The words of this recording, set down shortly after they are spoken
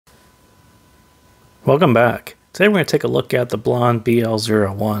Welcome back. Today we're going to take a look at the BLON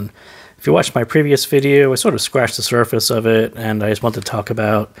BL-01. If you watched my previous video, I sort of scratched the surface of it, and I just want to talk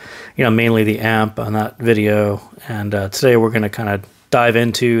about, mainly the amp on that video. And today we're going to kind of dive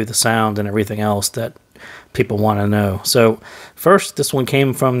into the sound and everything else that people want to know. So first, this one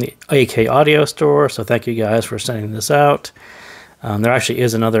came from the AK Audio store, so thank you guys for sending this out. There actually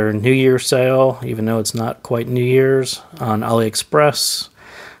is another New Year's sale, even though it's not quite New Year's, on AliExpress.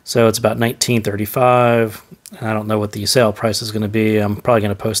 So it's about $19.35. I don't know what the sale price is going to be. I'm probably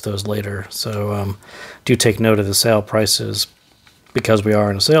going to post those later. So do take note of the sale prices because we are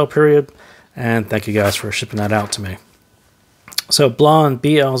in a sale period. And thank you guys for shipping that out to me. So BLON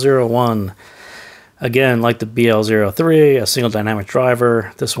BL-01. Again, like the BL-03, a single dynamic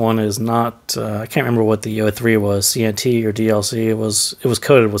driver. This one is not, I can't remember what the 03 was, CNT or DLC. It was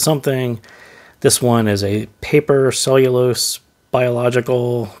coated with something. This one is a paper cellulose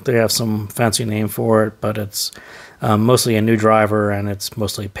biological. They have some fancy name for it, but it's mostly a new driver, and it's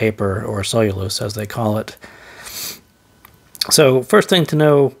mostly paper or cellulose as they call it. So first thing to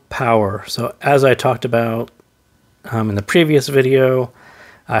know, power. So as I talked about in the previous video,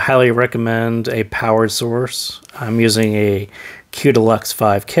 I highly recommend a powered source. I'm using a Q Deluxe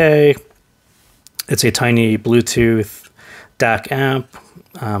 5K. It's a tiny Bluetooth DAC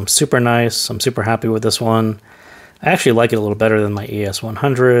amp. Super nice. I'm super happy with this one. I actually like it a little better than my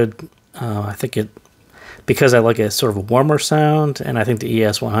ES100. I think because I like a sort of a warmer sound, and I think the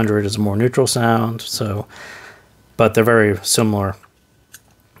ES100 is a more neutral sound. So, but they're very similar,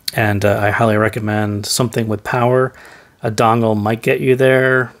 and I highly recommend something with power. A dongle might get you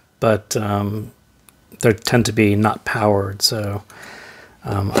there, but they tend to be not powered. So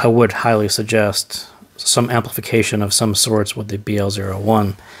I would highly suggest some amplification of some sorts with the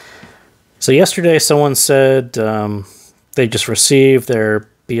BL-01. So yesterday someone said they just received their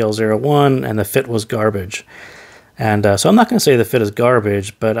BL-01 and the fit was garbage. And so I'm not going to say the fit is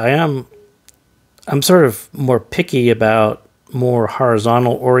garbage, but I'm sort of more picky about more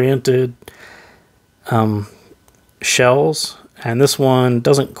horizontal oriented shells, and this one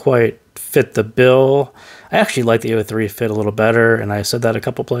doesn't quite fit the bill. I actually like the 03 fit a little better, and I said that a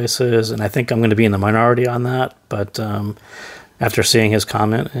couple places, and I think I'm going to be in the minority on that, but after seeing his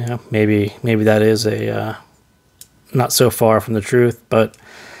comment, maybe that is a not so far from the truth. But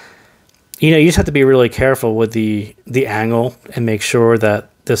you just have to be really careful with the angle and make sure that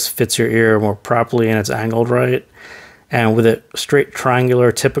this fits your ear more properly and it's angled right. And with a straight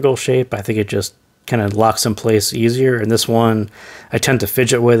triangular typical shape, I think it just kind of locks in place easier. And this one, I tend to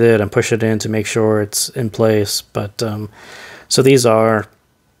fidget with it and push it in to make sure it's in place. But so these are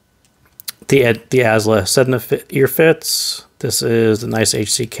the ASLA Sedna ear fits. This is a nice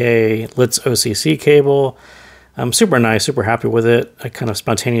HCK Litz OCC cable. Super nice, super happy with it. I kind of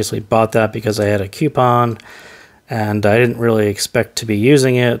spontaneously bought that because I had a coupon, and I didn't really expect to be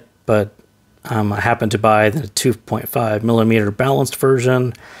using it, but I happened to buy the 2.5 millimeter balanced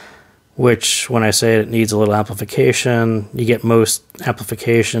version, which when I say it needs a little amplification, you get most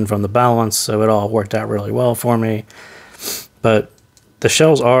amplification from the balance, so it all worked out really well for me. But the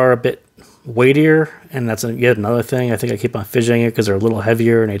shells are a bit weightier, and that's yet another thing. I think I keep on fidgeting it because they're a little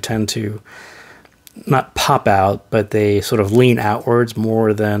heavier, and they tend to not pop out, but they sort of lean outwards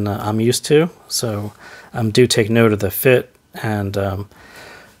more than I'm used to. So do take note of the fit, and I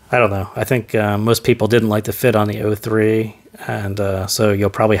don't know. I think most people didn't like the fit on the 03, and so you'll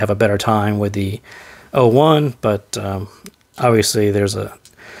probably have a better time with the 01, but obviously there's a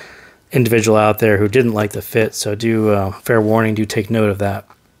individual out there who didn't like the fit, so fair warning, do take note of that.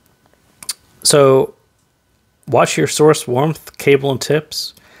 So watch your source warmth, cable, and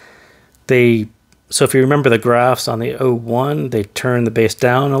tips. So if you remember the graphs on the 01, they turn the bass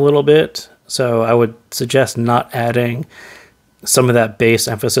down a little bit. So I would suggest not adding some of that bass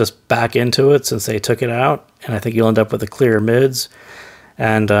emphasis back into it since they took it out. And I think you'll end up with the clearer mids.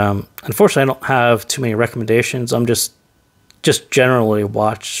 And unfortunately, I don't have too many recommendations. I'm just generally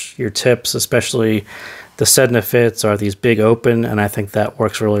watch your tips, especially the Sedna fits are these big open, and I think that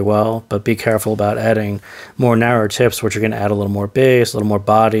works really well. But be careful about adding more narrow tips, which are going to add a little more bass, a little more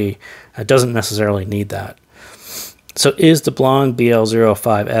body. It doesn't necessarily need that. So is the BLON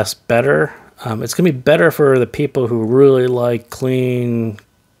BL-05S better? It's going to be better for the people who really like clean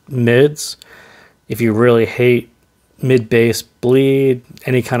mids. If you really hate mid-bass bleed,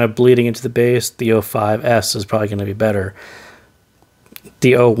 any kind of bleeding into the bass, the 05S is probably going to be better.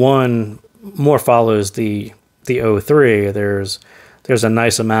 The 01 more follows the 03. There's a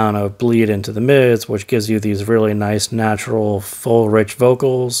nice amount of bleed into the mids, which gives you these really nice, natural, full, rich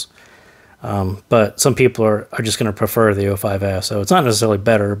vocals. But some people are just going to prefer the 05S. So it's not necessarily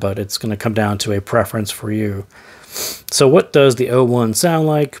better, but it's going to come down to a preference for you. So what does the 01 sound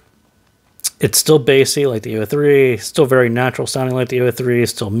like? It's still bassy like the 03, still very natural sounding like the 03,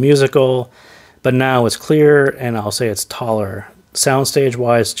 still musical, but now it's clear, and I'll say it's taller. Soundstage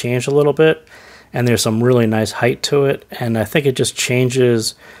wise changed a little bit, and there's some really nice height to it, and I think it just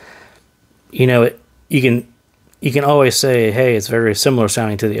changes. You know, you can always say, hey, it's very similar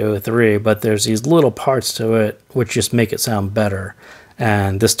sounding to the 03, but there's these little parts to it which just make it sound better,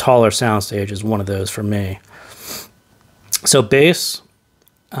 and this taller soundstage is one of those for me. So bass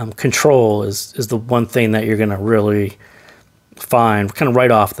control is the one thing that you're going to really find kind of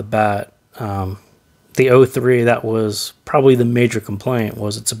right off the bat. The 03, that was probably the major complaint,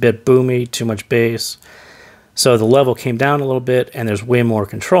 was it's a bit boomy, too much bass. So the level came down a little bit, and there's way more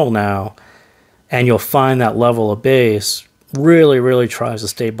control now. And you'll find that level of bass really tries to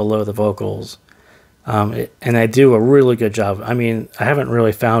stay below the vocals. And I do a really good job. I mean, I haven't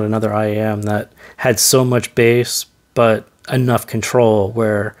really found another IAM that had so much bass, but enough control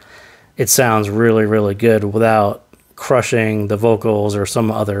where it sounds really good without crushing the vocals or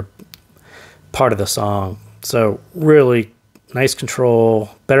some other part of the song. So really nice control,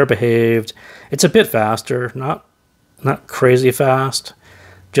 better behaved. It's a bit faster, not crazy fast,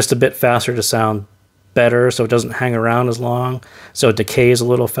 just a bit faster to sound better, so it doesn't hang around as long. So it decays a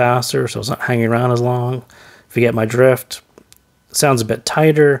little faster, so it's not hanging around as long. If you get my drift, it sounds a bit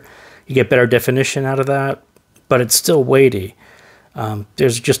tighter. You get better definition out of that, but it's still weighty.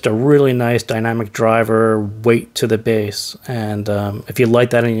 There's just a really nice dynamic driver weight to the bass, and if you like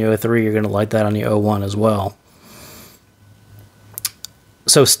that in the 03, you're going to like that on the 01 as well.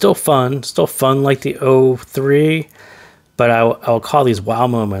 So still fun like the 03, but I'll call these wow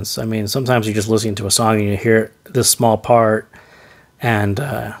moments. I mean, sometimes you're just listening to a song and you hear this small part, and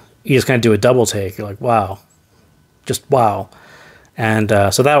you just kind of do a double take. You're like, wow, just wow. And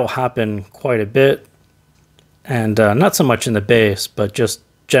so that will happen quite a bit. And not so much in the bass, but just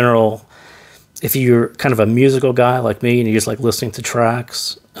general. If you're kind of a musical guy like me and you just like listening to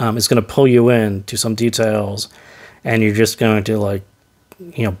tracks, it's going to pull you in to some details, and you're just going to like,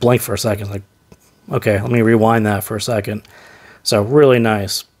 you know, blink for a second, like, okay, let me rewind that for a second. So really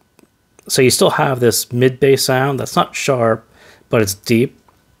nice. So you still have this mid-bass sound that's not sharp, but it's deep.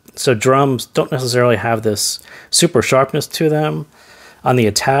 So drums don't necessarily have this super sharpness to them. On the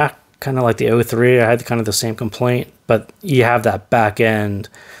attack, kind of like the 03, I had kind of the same complaint, but you have that back end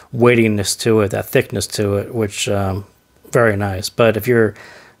weightiness to it, that thickness to it, which very nice. But if you're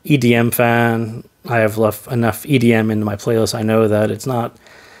EDM fan, I have left enough EDM into my playlist. I know that it's not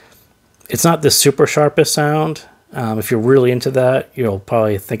the super sharpest sound. If you're really into that, you'll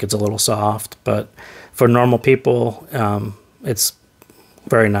probably think it's a little soft, but for normal people, it's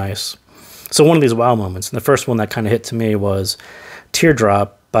very nice. So one of these wow moments, and the first one that kind of hit to me was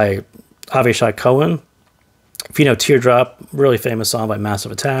Teardrop by Avishai Cohen. If you know Teardrop, really famous song by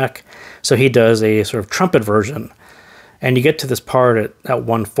Massive Attack. So he does a sort of trumpet version. And you get to this part at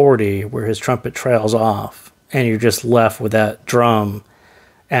 140 where his trumpet trails off, and you're just left with that drum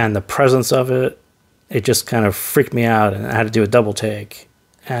and the presence of it. It just kind of freaked me out, and I had to do a double take.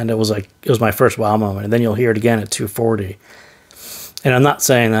 And it was my first wow moment. And then you'll hear it again at 240. And I'm not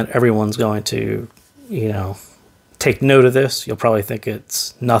saying that everyone's going to, you know, take note of this. You'll probably think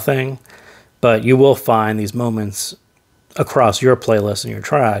it's nothing, but you will find these moments across your playlist and your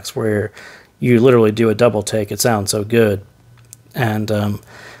tracks where you literally do a double take. It sounds so good. And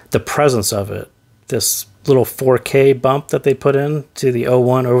the presence of it, this little 4K bump that they put in to the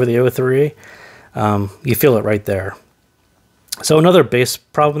 01 over the 03, you feel it right there. So another bass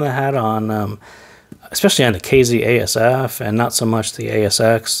problem I had on, especially on the KZ ASF, and not so much the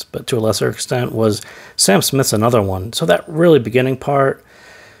ASX, but to a lesser extent, was Sam Smith's another one. So that really beginning part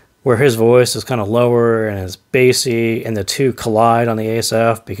where his voice is kind of lower and is bassy, and the two collide on the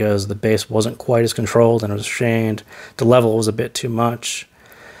ASF because the bass wasn't quite as controlled and it was strained. The level was a bit too much.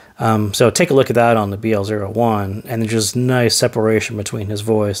 So take a look at that on the BL-01, and there's just nice separation between his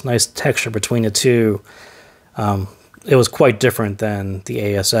voice, nice texture between the two. It was quite different than the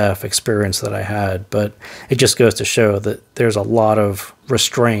ASF experience that I had, but it just goes to show that there's a lot of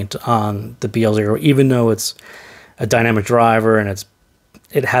restraint on the BL-01, even though it's a dynamic driver and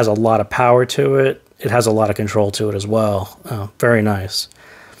it has a lot of power to it. It has a lot of control to it as well. Very nice.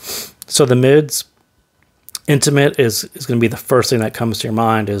 So the mids, intimate is going to be the first thing that comes to your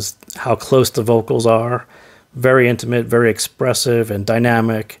mind, is how close the vocals are. Very intimate, very expressive and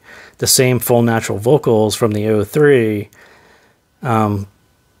dynamic. The same full natural vocals from the 03.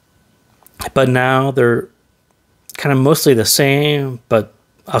 But now they're kind of mostly the same, but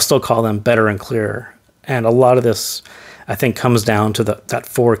I'll still call them better and clearer. And a lot of this, I think, comes down to that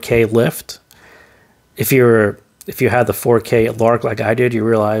 4K lift. If you had the 4K Lark like I did, you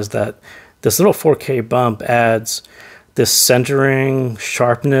realize that this little 4K bump adds this centering,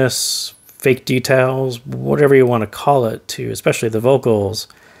 sharpness, fake details, whatever you want to call it, to especially the vocals.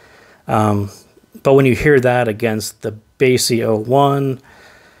 But when you hear that against the bassy 01,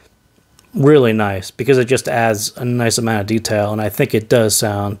 really nice, because it just adds a nice amount of detail, and I think it does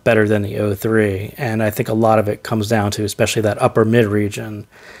sound better than the 03. And I think a lot of it comes down to especially that upper mid region,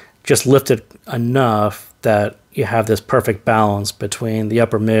 just lifted enough that you have this perfect balance between the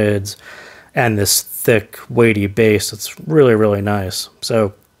upper mids and this thick, weighty bass. It's really, really nice.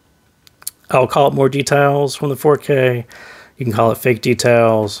 So I'll call it more details from the 4K. You can call it fake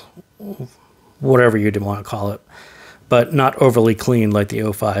details, whatever you want to call it, but not overly clean like the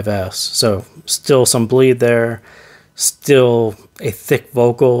 05S. So still some bleed there, still a thick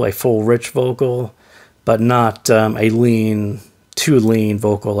vocal, a full rich vocal, but not a lean, too lean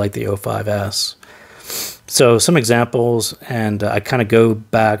vocal like the 05S. So some examples, and I kind of go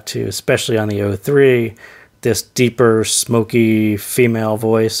back to, especially on the 03, this deeper, smoky female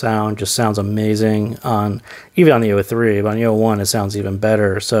voice sound just sounds amazing even on the 03, but on the 01 it sounds even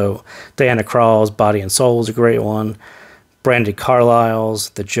better. So Diana Krall's Body and Soul is a great one. Brandi Carlile's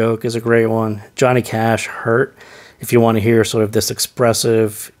The Joke is a great one. Johnny Cash, Hurt, if you want to hear sort of this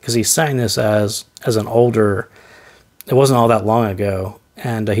expressive, because he sang this as an older, it wasn't all that long ago,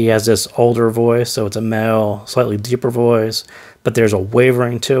 and he has this older voice, so it's a male, slightly deeper voice, but there's a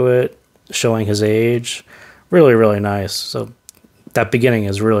wavering to it, showing his age. Really, really nice. So that beginning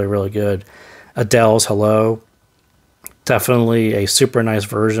is really, really good. Adele's Hello, definitely a super nice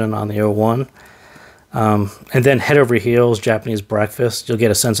version on the 01. And then Head Over Heels, Japanese Breakfast, you'll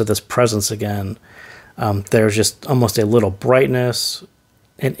get a sense of this presence again. There's just almost a little brightness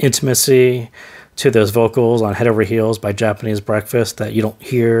and intimacy to those vocals on Head Over Heels by Japanese Breakfast that you don't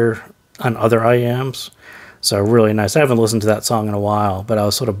hear on other IAMs. So really nice. I haven't listened to that song in a while, but I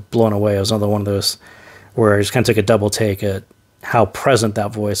was sort of blown away. It was another one of those where I just kind of took a double take at how present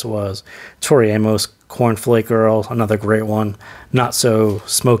that voice was. Tori Amos, Cornflake Girl, another great one. Not so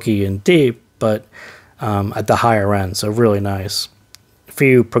smoky and deep, but at the higher end, so really nice. For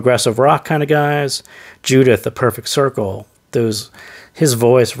you progressive rock kind of guys, Judith, The Perfect Circle, his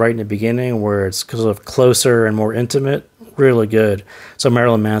voice right in the beginning where it's sort of closer and more intimate, really good. So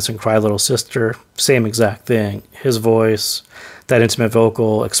Marilyn Manson, Cry Little Sister, same exact thing. His voice, that intimate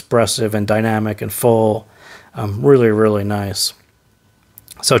vocal, expressive and dynamic and full, really, really nice.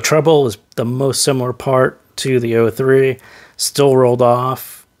 So Trouble is the most similar part to the 03, still rolled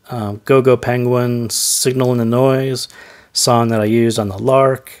off. Go Go Penguin, Signal in the Noise, song that I used on the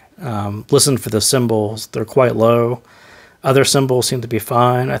Lark. Listen for the cymbals, they're quite low. Other cymbals seem to be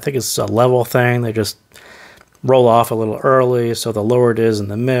fine. I think it's a level thing. They just roll off a little early, so the lower it is in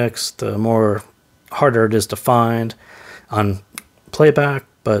the mix, the more harder it is to find on playback,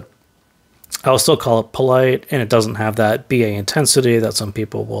 but I'll still call it polite, and it doesn't have that BA intensity that some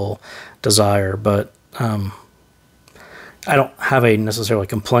people will desire, but I don't have a necessarily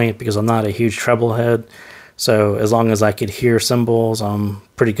complaint because I'm not a huge treble head, so as long as I could hear cymbals, I'm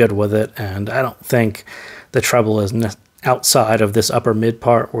pretty good with it, and I don't think the treble is outside of this upper mid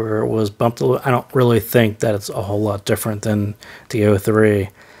part where it was bumped a little. I don't really think that it's a whole lot different than the 03.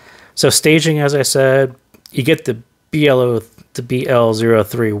 So staging, as I said, you get the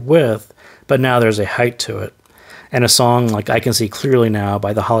BL-03 width, but now there's a height to it. And a song like I Can See Clearly Now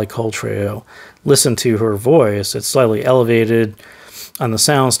by the Holly Cole Trio, listen to her voice, it's slightly elevated on the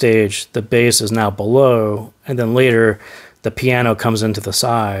soundstage, the bass is now below, and then later the piano comes into the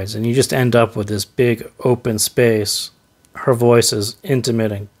sides, and you just end up with this big open space. Her voice is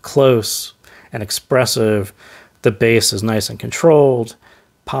intimate and close and expressive. The bass is nice and controlled,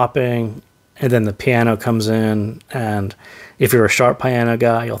 popping, and then the piano comes in, and if you're a sharp piano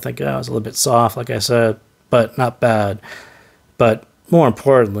guy, you'll think, oh, it's a little bit soft, like I said, but not bad. But more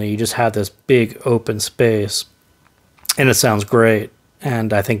importantly, you just have this big open space, and it sounds great.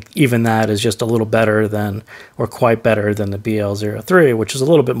 And I think even that is just a little better than, or quite better than the BL-03, which is a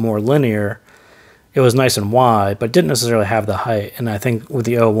little bit more linear. It was nice and wide, but didn't necessarily have the height. And I think with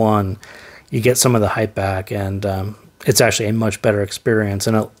the 01, you get some of the height back, and it's actually a much better experience.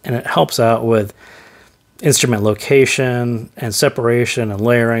 And it helps out with instrument location and separation and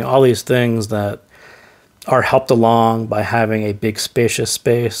layering, all these things that are helped along by having a big spacious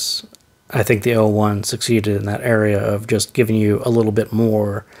space. I think the 01 succeeded in that area of just giving you a little bit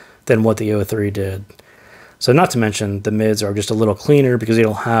more than what the 03 did. So not to mention the mids are just a little cleaner because you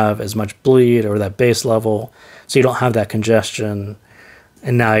don't have as much bleed or that bass level, so you don't have that congestion.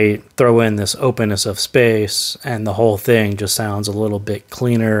 And now you throw in this openness of space, and the whole thing just sounds a little bit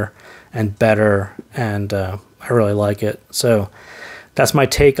cleaner and better, and I really like it. So that's my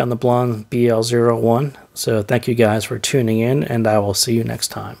take on the BLON BL-01. So thank you guys for tuning in, and I will see you next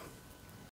time.